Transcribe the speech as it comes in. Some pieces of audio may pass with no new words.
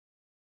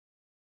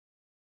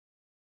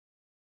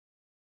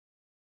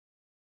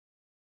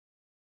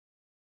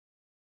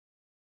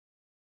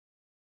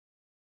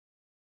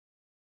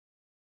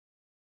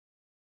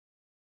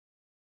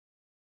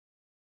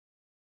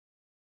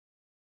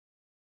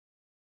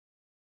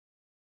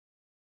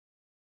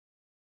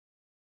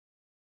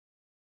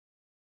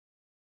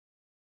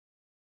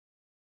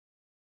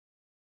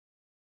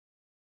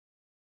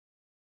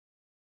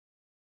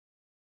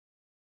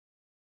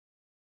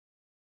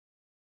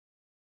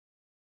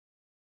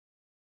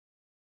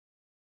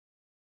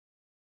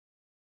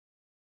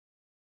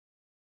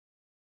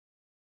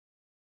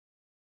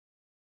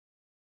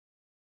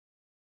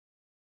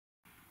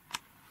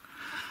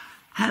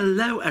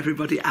Hello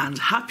everybody and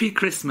happy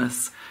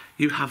Christmas.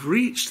 You have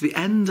reached the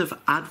end of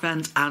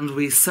Advent and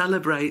we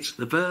celebrate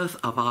the birth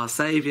of our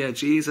Saviour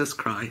Jesus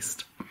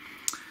Christ.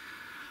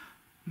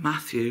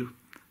 Matthew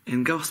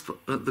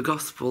the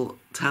Gospel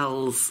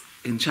tells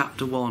in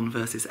chapter 1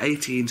 verses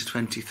 18 to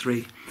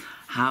 23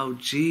 how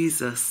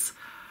Jesus'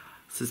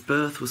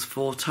 birth was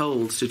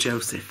foretold to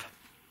Joseph.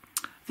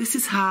 This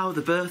is how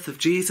the birth of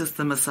Jesus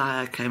the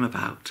Messiah came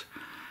about.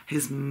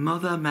 His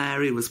mother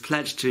Mary was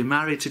pledged to be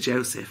married to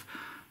Joseph,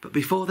 but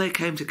before they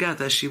came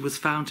together, she was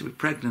found to be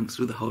pregnant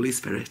through the Holy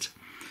Spirit.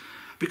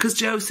 Because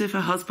Joseph,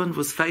 her husband,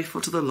 was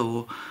faithful to the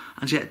law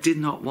and yet did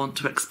not want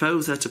to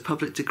expose her to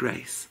public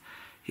disgrace,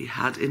 he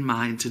had in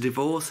mind to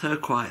divorce her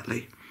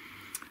quietly.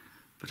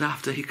 But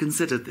after he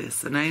considered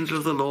this, an angel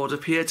of the Lord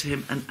appeared to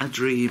him in a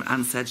dream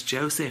and said,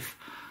 "Joseph,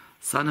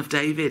 son of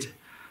David,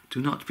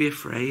 do not be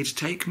afraid.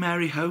 Take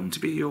Mary home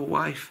to be your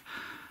wife,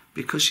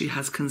 because she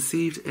has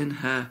conceived in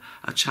her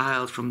a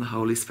child from the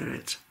Holy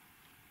Spirit.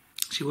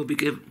 She will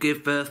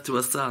give birth to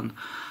a son,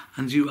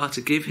 and you are to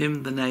give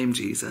him the name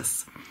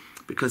Jesus,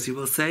 because he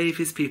will save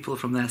his people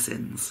from their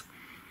sins."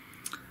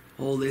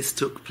 All this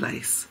took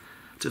place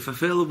to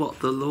fulfill what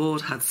the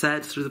Lord had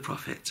said through the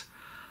prophet.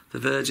 The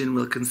virgin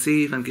will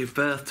conceive and give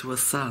birth to a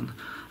son,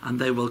 and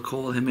they will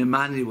call him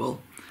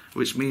Emmanuel,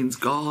 which means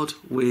God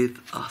with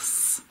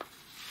us.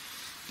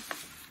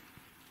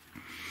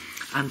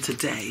 And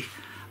today,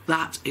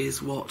 that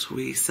is what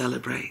we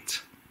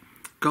celebrate.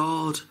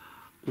 God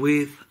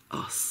with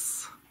us.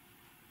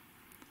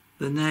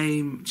 The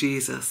name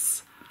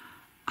Jesus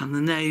and the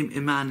name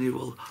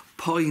Emmanuel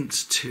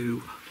point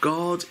to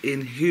God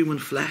in human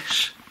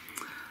flesh.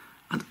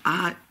 And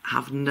I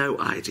have no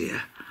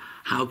idea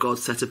how God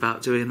set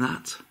about doing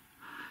that.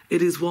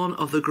 It is one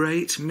of the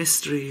great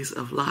mysteries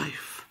of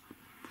life.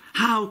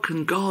 How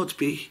can God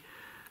be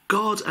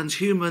God and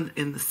human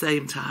in the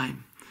same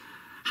time?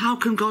 How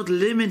can God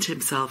limit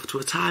himself to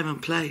a time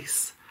and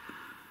place?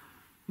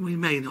 We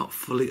may not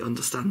fully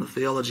understand the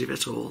theology of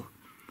it all,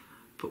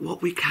 but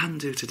what we can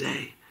do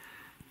today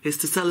is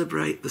to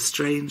celebrate the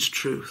strange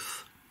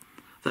truth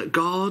that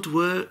God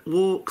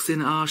walks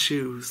in our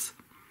shoes.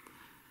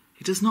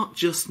 He does not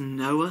just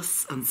know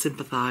us and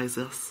sympathise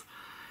us.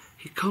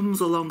 He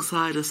comes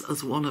alongside us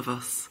as one of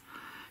us.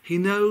 He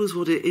knows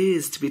what it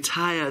is to be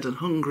tired and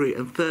hungry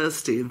and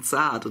thirsty and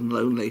sad and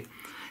lonely.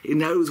 He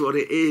knows what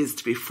it is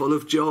to be full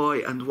of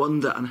joy and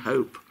wonder and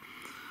hope.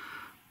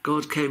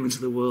 God came into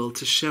the world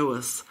to show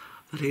us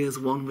that he is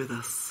one with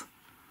us.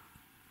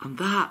 And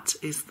that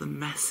is the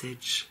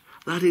message,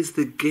 that is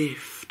the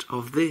gift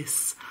of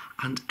this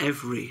and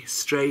every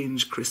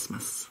strange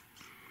Christmas.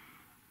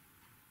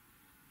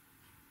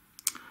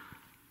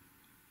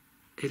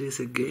 It is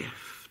a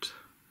gift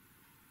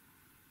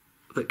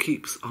that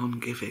keeps on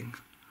giving,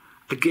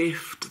 a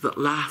gift that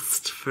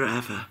lasts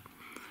forever,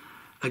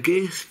 a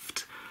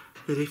gift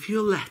that if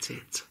you let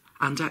it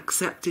and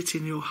accept it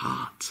in your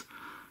heart,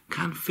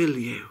 can fill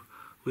you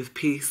with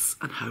peace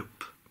and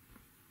hope.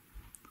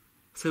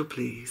 So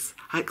please,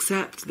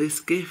 accept this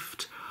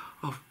gift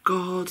of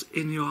God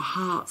in your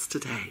hearts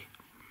today.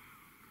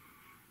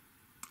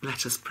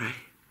 Let us pray.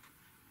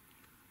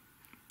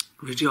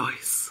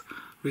 Rejoice,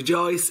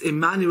 rejoice,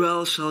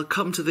 Emmanuel shall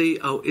come to thee,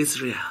 O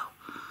Israel.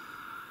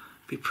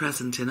 Be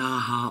present in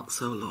our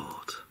hearts, O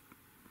Lord.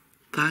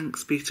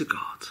 Thanks be to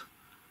God.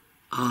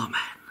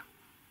 Amen.